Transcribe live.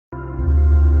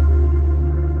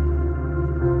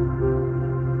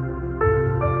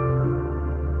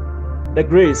The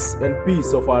grace and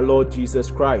peace of our Lord Jesus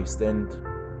Christ and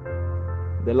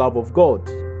the love of God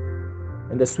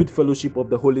and the sweet fellowship of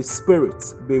the Holy Spirit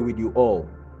be with you all.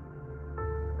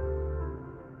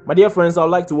 My dear friends, I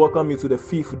would like to welcome you to the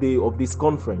 5th day of this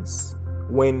conference,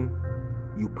 When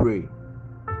You Pray.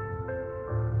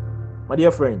 My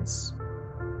dear friends,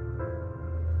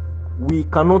 we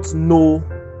cannot know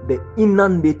the inner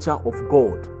nature of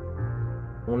God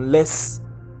unless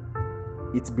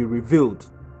it be revealed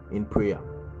in prayer.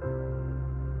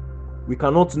 We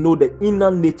cannot know the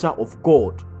inner nature of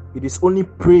God. It is only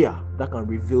prayer that can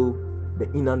reveal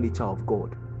the inner nature of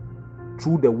God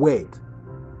through the word,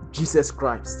 Jesus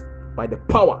Christ, by the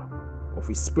power of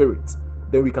his Spirit.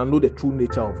 Then we can know the true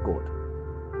nature of God.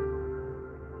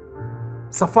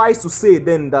 Suffice to say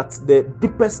then that the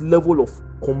deepest level of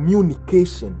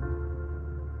communication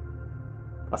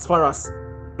as far as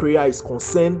prayer is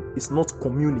concerned is not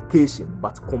communication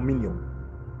but communion.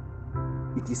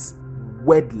 It is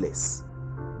wordless.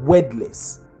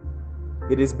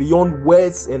 It is beyond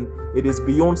words, and it is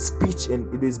beyond speech, and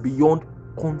it is beyond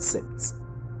concepts.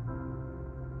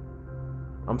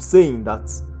 I'm saying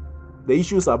that the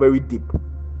issues are very deep,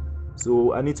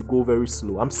 so I need to go very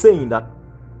slow. I'm saying that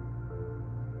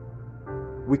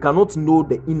we cannot know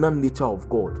the inner nature of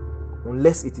God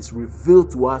unless it is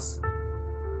revealed to us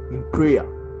in prayer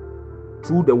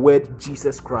through the word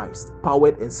Jesus Christ,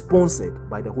 powered and sponsored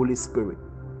by the Holy Spirit.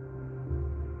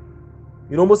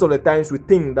 You know, most of the times we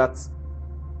think that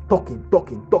talking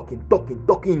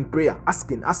in prayer,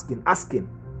 asking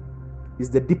is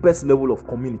the deepest level of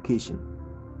communication.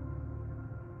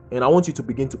 And I want you to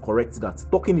begin to correct that.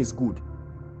 Talking is good,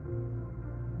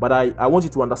 but I want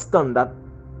you to understand that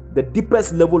the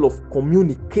deepest level of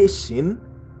communication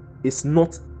is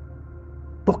not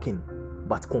talking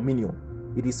but communion.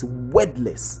 It is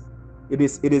wordless. It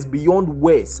is beyond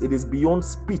words. It is beyond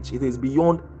speech. It is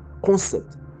beyond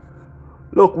concept.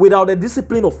 Look, without the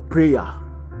discipline of prayer,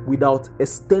 without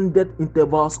extended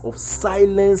intervals of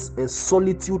silence and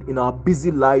solitude in our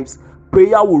busy lives,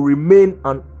 prayer will remain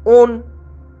an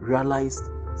unrealized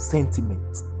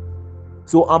sentiment.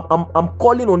 So I'm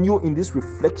calling on you in this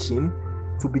reflection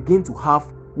to begin to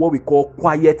have what we call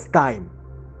quiet time.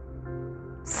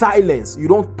 Silence. You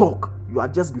don't talk. You are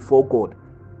just before God.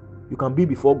 You can be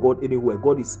before God anywhere.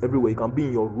 God is everywhere. You can be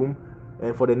in your room,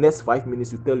 and for the next 5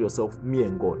 minutes you tell yourself, me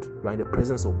and God. You are in the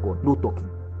presence of God. No talking.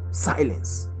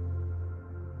 Silence.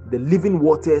 The living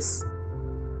waters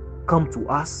come to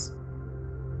us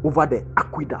over the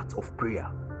aqueduct of prayer,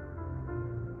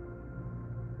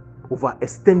 over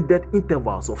extended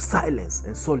intervals of silence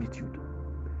and solitude.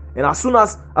 And as soon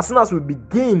as we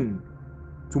begin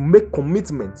to make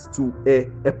commitments to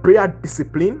a prayer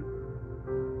discipline,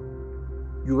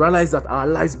 you realize that our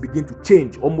lives begin to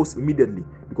change almost immediately,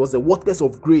 because the waters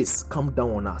of grace come down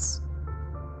on us.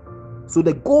 So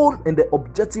the goal and the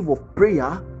objective of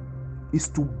prayer is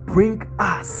to bring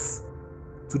us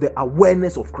to the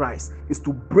awareness of Christ, is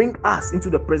to bring us into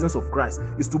the presence of Christ,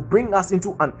 is to bring us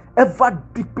into an ever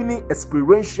deepening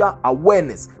experiential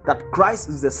awareness that Christ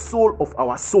is the soul of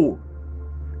our soul,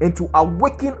 and to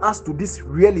awaken us to this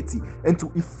reality and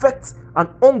to effect an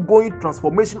ongoing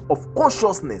transformation of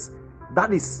consciousness.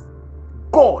 That is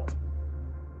God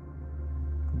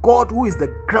who is the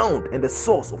ground and the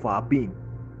source of our being.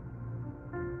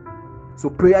 So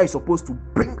prayer is supposed to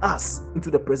bring us into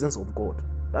the presence of God.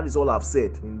 That is all I've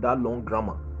said in that long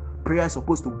grammar. Prayer is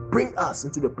supposed to bring us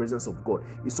into the presence of God.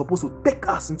 It's supposed to take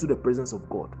us into the presence of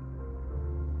God.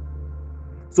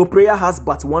 So prayer has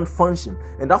but one function,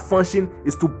 and that function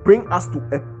is to bring us to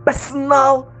a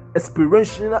personal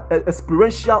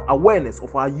experiential awareness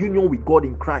of our union with God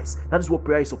in Christ. That is what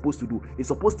prayer is supposed to do. It's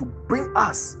supposed to bring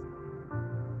us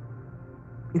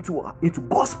into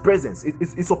God's presence.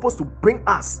 It's supposed to bring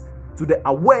us to the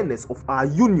awareness of our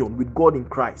union with God in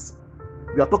Christ.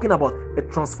 We are talking about a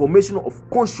transformation of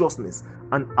consciousness,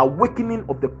 an awakening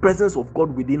of the presence of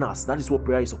God within us. That is what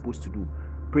prayer is supposed to do.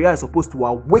 Prayer is supposed to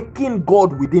awaken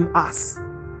God within us.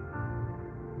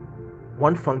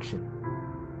 One function.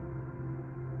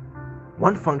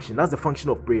 That's the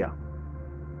function of prayer.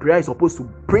 Prayer is supposed to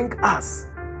bring us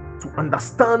to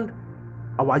understand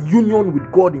our union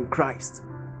with God in Christ.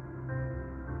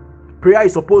 Prayer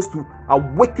is supposed to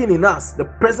awaken in us the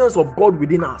presence of God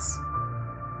within us.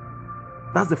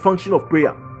 That's the function of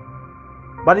prayer.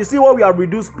 But you see what we have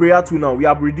reduced prayer to now? We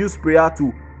have reduced prayer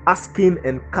to asking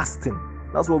and casting.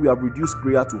 That's what we have reduced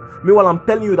prayer to. Meanwhile, I'm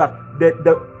telling you that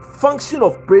the function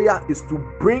of prayer is to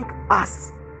bring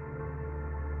us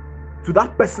to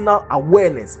that personal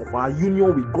awareness of our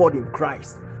union with God in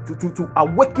Christ, to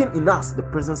awaken in us the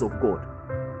presence of God.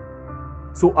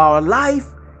 So our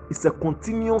life is a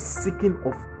continuous seeking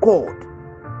of God.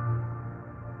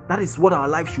 That is what our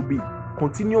life should be.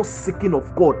 Continuous seeking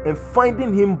of God and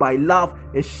finding Him by love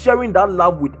and sharing that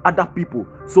love with other people.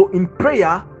 So in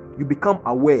prayer, you become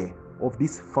aware of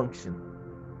this function.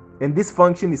 And this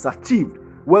function is achieved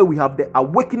where we have the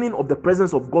awakening of the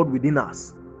presence of God within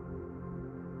us.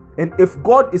 And if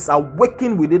God is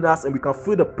awakened within us and we can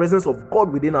feel the presence of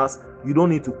God within us, you don't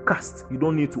need to cast, you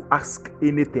don't need to ask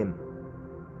anything.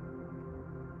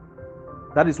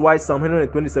 That is why Psalm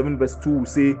 127 verse 2 will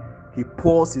say, He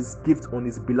pours His gift on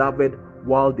His beloved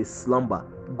while they slumber.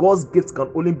 God's gifts can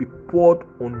only be poured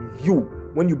on you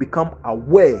when you become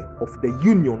aware of the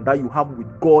union that you have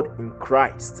with God in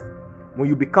Christ. When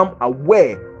you become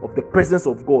aware of the presence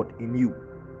of God in you.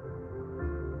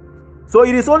 So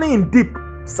it is only in deep,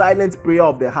 silent prayer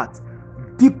of the heart.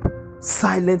 Deep,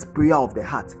 silent prayer of the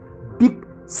heart. Deep,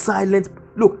 silent.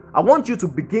 Look, I want you to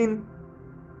begin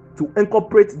to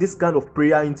incorporate this kind of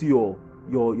prayer into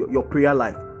your prayer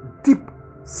life. Deep,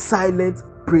 silent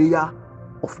prayer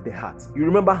of the heart. You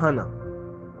remember Hannah?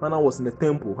 Hannah was in the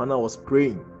temple. Hannah was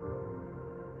praying.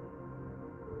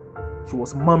 She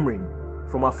was murmuring.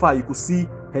 From afar, you could see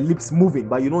her lips moving,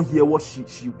 but you don't hear what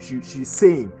she's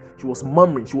saying. She was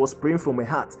murmuring. She was praying from her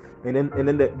heart. And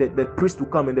then the priest will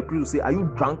come and the priest will say, "Are you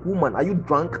drunk, woman? Are you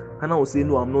drunk?" Hannah will say,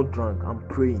 "No, I'm not drunk. I'm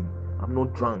praying. I'm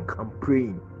not drunk. I'm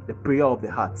praying." The prayer of the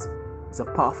heart. It's a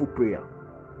powerful prayer.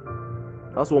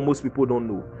 That's what most people don't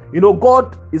know. You know,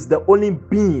 God is the only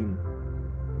being,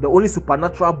 the only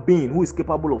supernatural being who is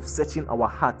capable of searching our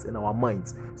hearts and our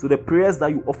minds. So the prayers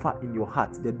that you offer in your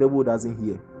heart, the devil doesn't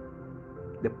hear.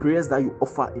 The prayers that you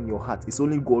offer in your heart, it's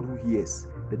only God who hears.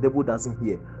 The devil doesn't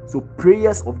hear. So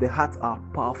prayers of the heart are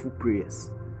powerful prayers.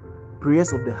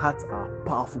 Prayers of the heart are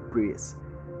powerful prayers.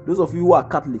 Those of you who are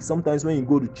Catholics, sometimes when you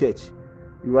go to church,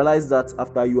 you realize that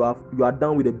after you are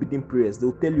done with the beating prayers,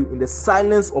 they'll tell you in the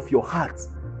silence of your heart,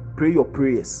 pray your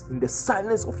prayers. In the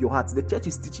silence of your heart, the church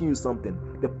is teaching you something.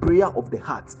 The prayer of the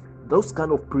heart. Those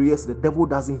kind of prayers, the devil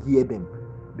doesn't hear them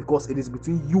because it is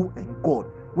between you and God.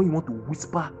 When you want to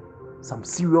whisper some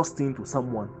serious thing to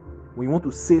someone, when you want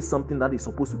to say something that is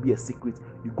supposed to be a secret,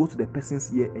 you go to the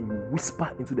person's ear and you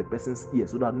whisper into the person's ear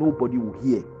so that nobody will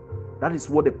hear. That is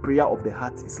what the prayer of the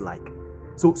heart is like.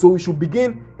 So we should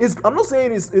begin. I'm not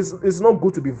saying it's not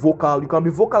good to be vocal. You can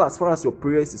be vocal as far as your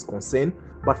prayers is concerned,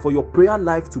 but for your prayer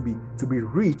life to be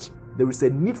rich, there is a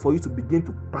need for you to begin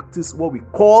to practice what we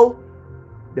call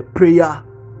the prayer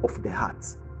of the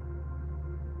heart.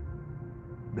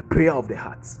 The prayer of the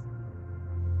heart.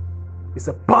 It's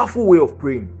a powerful way of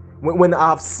praying. When I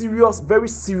have serious, very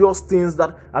serious things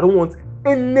that I don't want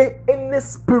any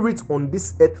spirit on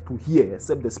this earth to hear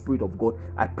except the Spirit of God,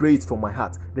 I pray it from my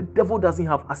heart. The devil doesn't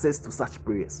have access to such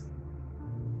prayers.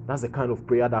 That's the kind of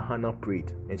prayer that Hannah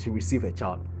prayed and she received a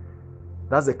child.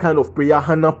 That's the kind of prayer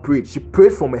Hannah prayed. She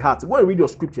prayed from her heart. Go and read your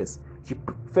scriptures. She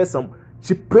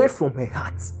prayed from her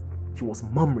heart. She was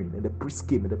murmuring and the priest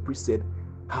came and the priest said,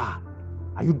 "Are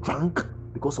you drunk?"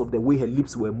 Because of the way her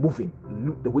lips were moving.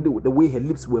 The way her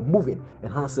lips were moving.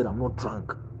 And Hannah said, "I'm not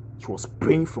drunk." She was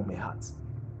praying from her heart.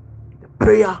 The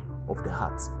prayer of the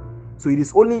heart. So it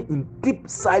is only in deep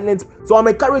silence. So I'm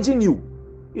encouraging you.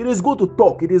 It is good to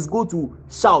talk. It is good to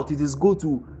shout. It is good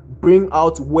to bring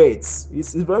out words.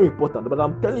 It's very important. But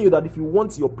I'm telling you that if you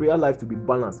want your prayer life to be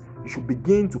balanced, you should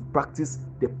begin to practice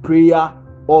the prayer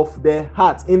of the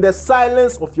heart. In the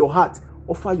silence of your heart,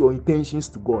 offer your intentions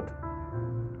to God.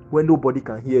 When nobody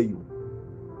can hear you.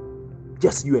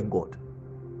 Just you and God.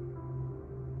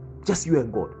 Just you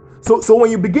and God. So when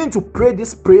you begin to pray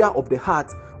this prayer of the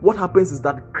heart, what happens is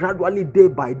that gradually, day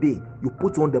by day, you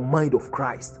put on the mind of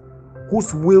Christ,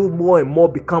 whose will more and more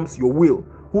becomes your will,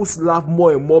 whose love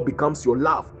more and more becomes your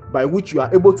love, by which you are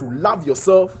able to love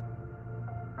yourself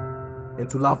and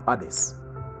to love others.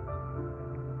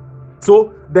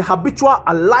 So the habitual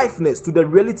aliveness to the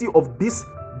reality of this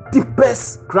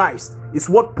deepest Christ is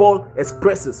what Paul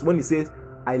expresses when he says,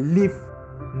 "I live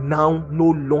now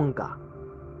no longer,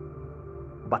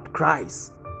 but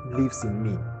Christ lives in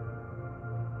me."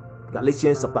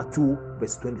 Galatians chapter 2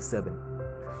 verse 27.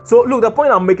 So look, the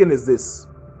point I'm making is this.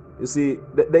 You see,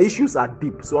 the issues are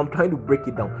deep, so I'm trying to break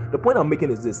it down. The point I'm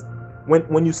making is this.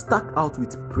 When you start out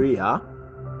with prayer,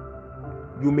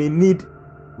 you may need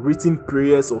written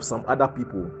prayers of some other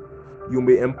people. You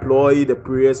may employ the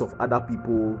prayers of other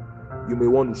people. You may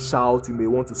want to shout, you may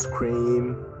want to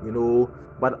scream,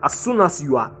 but as soon as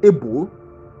you are able,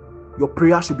 your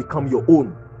prayer should become your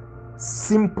own.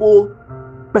 Simple,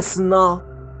 personal,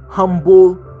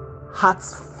 humble,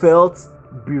 heartfelt,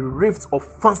 bereft of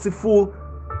fanciful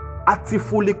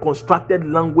artfully constructed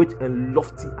language and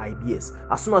lofty ideas.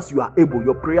 As soon as you are able,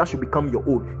 your prayer should become your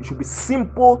own. It should be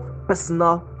simple,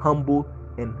 personal, humble,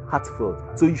 and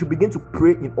heartfelt. So you should begin to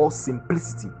pray in all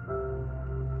simplicity.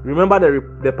 Remember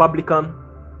the publican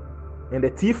and the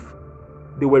thief?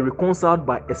 They were reconciled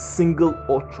by a single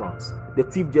utterance. The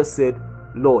thief just said,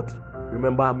 Lord,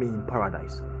 remember me in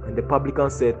paradise. And the publican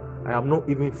said, I am not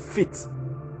even fit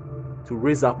to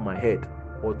raise up my head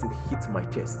or to hit my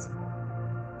chest.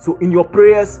 So in your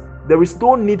prayers, there is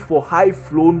no need for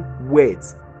high-flown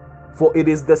words, for it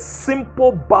is the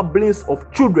simple babblings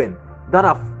of children that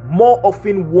have more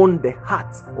often won the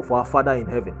heart of our Father in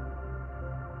heaven.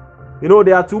 You know,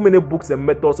 there are too many books and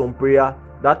methods on prayer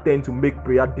that tend to make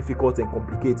prayer difficult and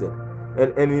complicated.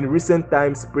 And in recent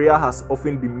times, prayer has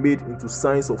often been made into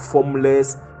science of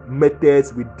formulas,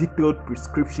 methods with detailed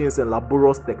prescriptions and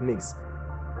laborious techniques.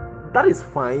 That is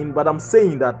fine, but I'm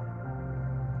saying that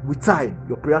with time,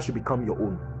 your prayer should become your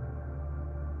own.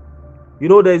 You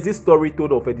know, there is this story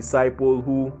told of a disciple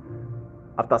who,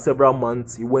 after several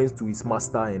months, he went to his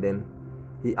master and then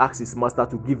he asked his master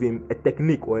to give him a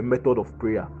technique or a method of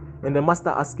prayer. And the master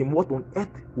asked him, what on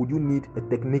earth would you need a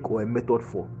technique or a method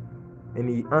for? And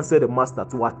he answered the master,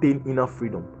 to attain inner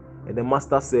freedom. And the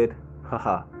master said,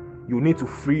 haha, you need to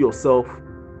free yourself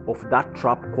of that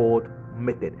trap called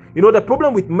method. You know, the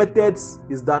problem with methods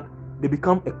is that they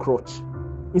become a crutch.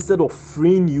 Instead of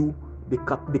freeing you, they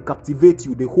captivate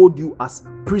you, they hold you as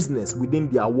prisoners within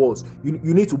their walls. You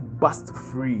need to burst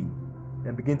free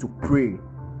and begin to pray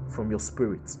from your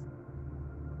spirit.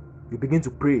 You begin to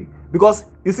pray. Because,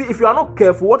 you see, if you are not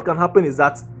careful, what can happen is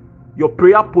that your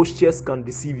prayer postures can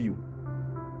deceive you.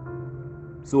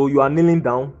 So you are kneeling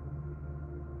down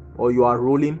or you are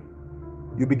rolling.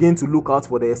 You begin to look out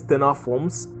for the external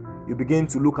forms. You begin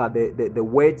to look at the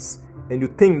words, and you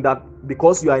think that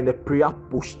because you are in a prayer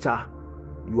posture,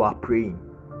 you are praying.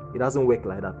 It doesn't work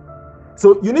like that.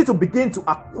 So you need to begin to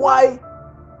acquire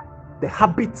the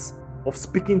habits of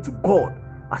speaking to God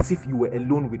as if you were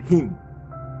alone with Him.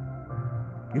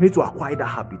 You need to acquire that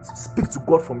habit. Speak to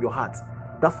God from your heart.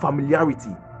 That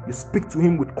familiarity. You speak to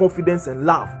Him with confidence and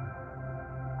love,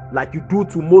 like you do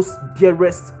to most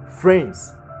dearest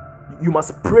friends. You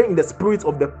must pray in the spirit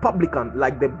of the publican,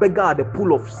 like the beggar at the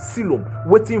pool of Siloam,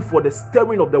 waiting for the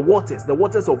stirring of the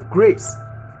waters of grace.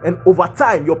 And over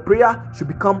time, your prayer should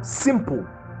become simple.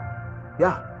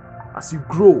 Yeah, as you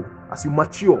grow, as you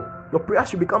mature, your prayer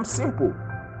should become simple.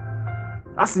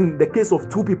 As in the case of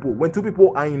two people, when two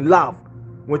people are in love,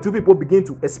 when two people begin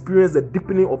to experience the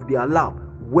deepening of their love,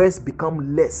 words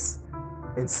become less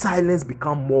and silence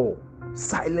become more.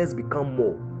 Silence become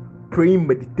more. Praying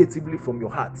meditatively from your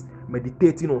heart,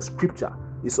 meditating on scripture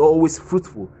is always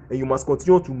fruitful, and you must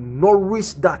continue to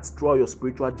nourish that throughout your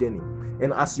spiritual journey.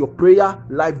 And as your prayer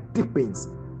life deepens,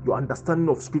 your understanding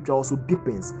of scripture also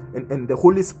deepens, and the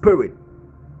Holy Spirit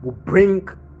will bring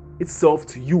itself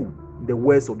to you in the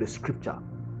words of the scripture.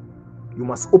 You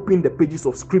must open the pages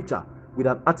of scripture with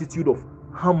an attitude of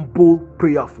humble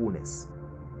prayerfulness.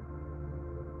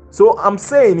 So I'm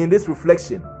saying in this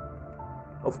reflection,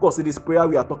 of course it is prayer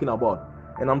we are talking about,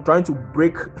 and I'm trying to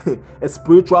break a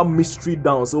spiritual mystery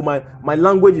down. So my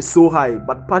language is so high,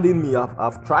 but pardon me,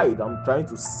 I've tried. I'm trying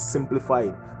to simplify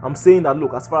it. I'm saying that,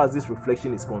 look, as far as this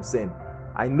reflection is concerned,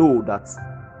 I know that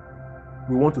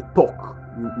we want to talk.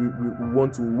 We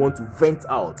want to vent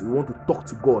out. We want to talk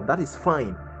to God. That is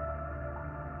fine.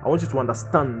 I want you to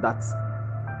understand that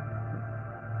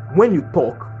when you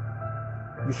talk,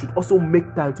 you should also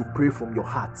make time to pray from your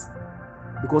heart,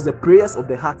 because the prayers of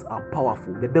the heart are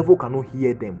powerful. The devil cannot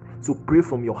hear them. So pray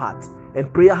from your heart.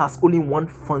 And prayer has only one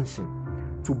function: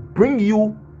 to bring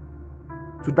you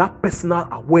to that personal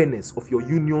awareness of your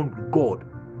union with God,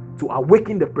 to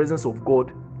awaken the presence of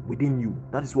God within you.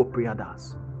 That is what prayer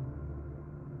does.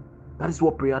 That is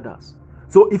what prayer does.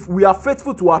 So if we are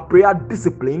faithful to our prayer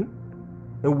discipline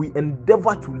and we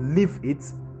endeavor to live it,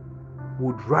 we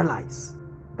would realize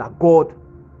that God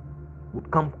would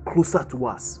come closer to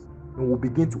us and we'll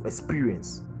begin to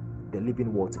experience the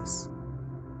living waters.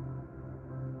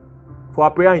 For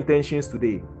our prayer intentions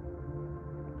today,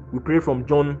 we pray from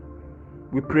John.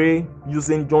 We pray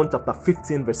using John chapter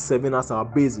 15 verse 7 as our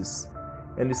basis.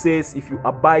 And it says, if you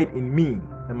abide in me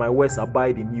and my words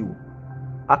abide in you,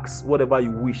 ask whatever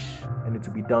you wish and it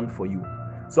will be done for you.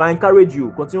 So I encourage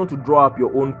you, continue to draw up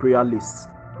your own prayer list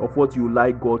of what you would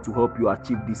like God to help you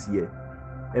achieve this year,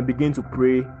 and begin to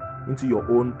pray into your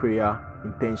own prayer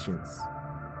intentions.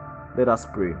 Let us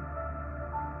pray.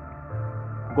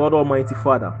 God Almighty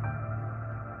Father,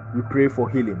 we pray for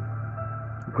healing.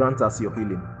 Grant us your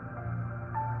healing.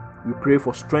 We pray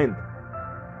for strength.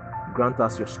 Grant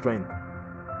us your strength.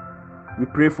 We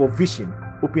pray for vision,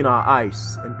 open our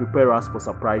eyes and prepare us for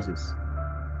surprises.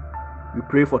 We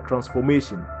pray for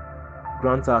transformation,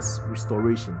 grant us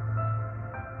restoration.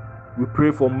 We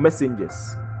pray for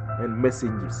messengers and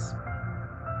messengers,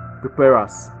 prepare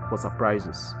us for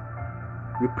surprises.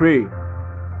 We pray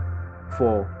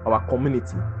for our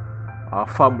community, our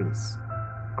families,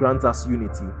 grant us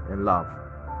unity and love.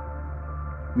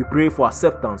 We pray for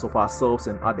acceptance of ourselves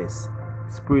and others.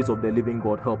 Spirit of the living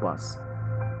God, help us.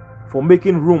 For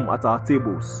making room at our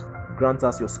tables, grant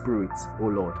us your spirit, O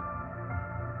Lord.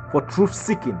 For truth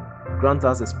seeking, grant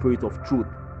us a spirit of truth.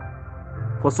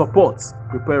 For support,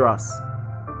 prepare us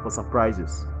for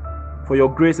surprises. For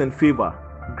your grace and favor,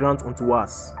 grant unto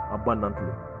us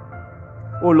abundantly.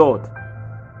 O Lord,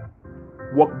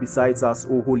 walk beside us,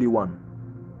 O Holy One.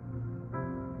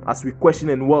 As we question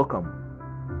and welcome,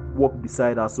 walk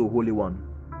beside us, O Holy One.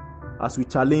 As we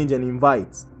challenge and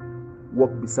invite,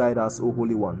 walk beside us, O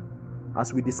Holy One.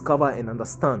 As we discover and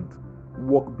understand,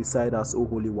 walk beside us, O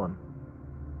Holy One.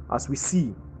 As we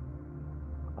see,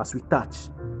 as we touch,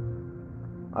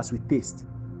 as we taste,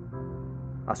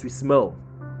 as we smell,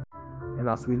 and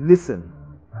as we listen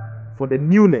for the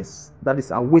newness that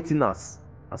is awaiting us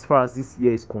as far as this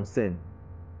year is concerned,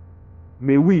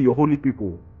 may we, your holy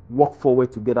people, walk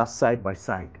forward together side by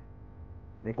side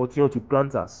and continue to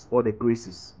grant us all the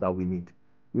graces that we need.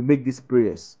 We make these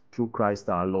prayers through Christ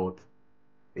our Lord.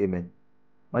 Amen.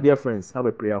 My dear friends, have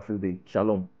a prayerful day.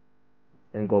 Shalom,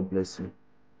 and God bless you.